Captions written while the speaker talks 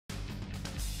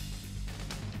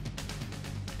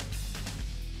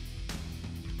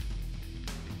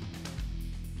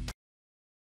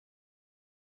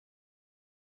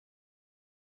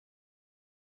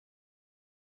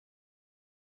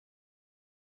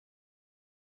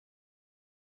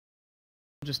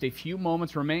Just a few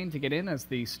moments remain to get in as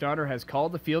the starter has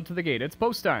called the field to the gate. It's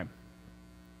post time.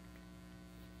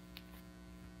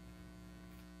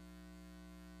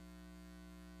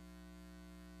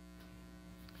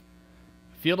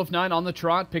 Field of 9 on the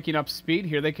trot, picking up speed.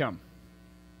 Here they come.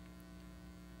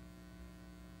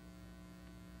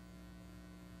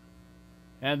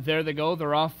 And there they go.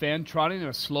 They're off fan trotting in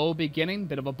a slow beginning.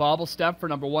 Bit of a bobble step for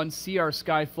number 1, CR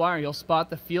Sky Flyer. He'll spot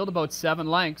the field about 7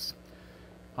 lengths.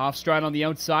 Off stride on the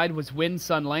outside was Wind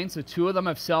Sun Lane, so 2 of them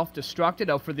have self-destructed.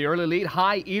 Out for the early lead,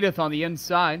 High Edith on the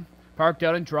inside. Parked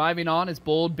out and driving on is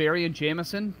Bold Berry and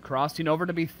Jameson. Crossing over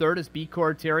to be third is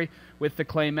B-Core Terry with the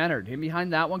claim entered. In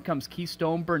behind that one comes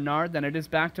Keystone Bernard. Then it is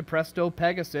back to Presto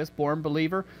Pegasus, Born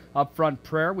Believer. Up front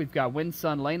Prayer. We've got Wind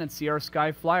Sun Lane and CR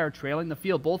Sky Flyer trailing the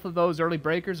field. Both of those early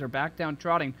breakers are back down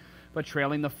trotting, but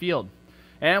trailing the field.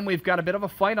 And we've got a bit of a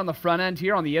fight on the front end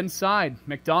here on the inside.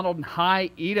 McDonald and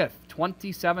High Edith,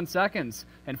 27 seconds.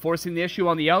 And forcing the issue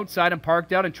on the outside and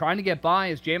parked out and trying to get by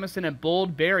is Jameson and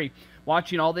Bold Berry.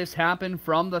 Watching all this happen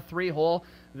from the 3-hole,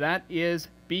 that is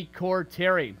B-Core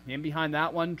Terry. In behind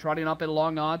that one, trotting up at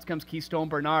long odds, comes Keystone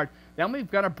Bernard. Then we've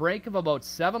got a break of about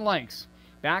 7 lengths.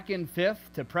 Back in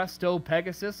 5th to Presto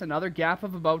Pegasus, another gap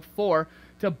of about 4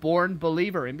 to Born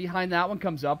Believer. In behind that one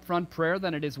comes Up Front Prayer,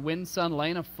 then it is Wind Sun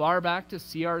Lane, and far back to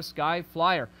CR Sky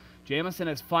Flyer. Jameson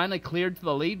has finally cleared to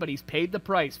the lead, but he's paid the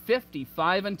price.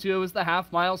 55-2 is the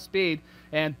half-mile speed.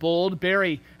 And Bold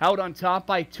Berry out on top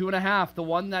by 2.5. The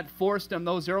one that forced him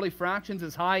those early fractions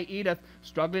is High Edith,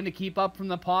 struggling to keep up from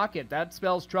the pocket. That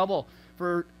spells trouble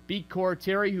for B-Core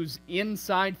Terry, who's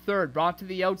inside third. Brought to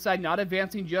the outside, not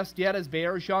advancing just yet as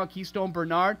Jean Keystone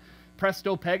Bernard.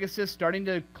 Presto Pegasus starting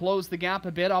to close the gap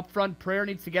a bit. Up front Prayer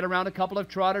needs to get around a couple of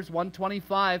trotters,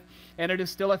 125, and it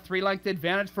is still a 3-length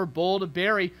advantage for Bold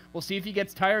Berry. We'll see if he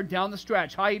gets tired down the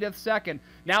stretch. High Edith second.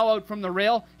 Now out from the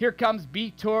rail. Here comes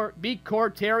B-Core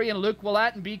Terry and Luke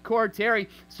Willett, and B-Core Terry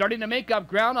starting to make up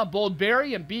ground on Bold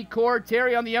Berry, and B-Core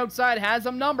Terry on the outside has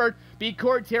him numbered.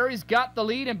 B-Core Terry's got the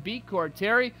lead, and B-Core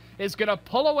Terry is going to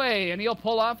pull away, and he'll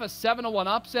pull off a 7-1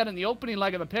 upset in the opening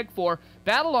leg of the pick 4.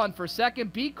 Battle on for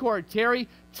second. B-Core Terry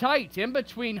tight in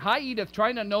between High Edith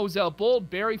trying to nose out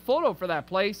Bold Berry. Photo for that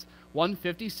place,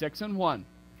 156-1.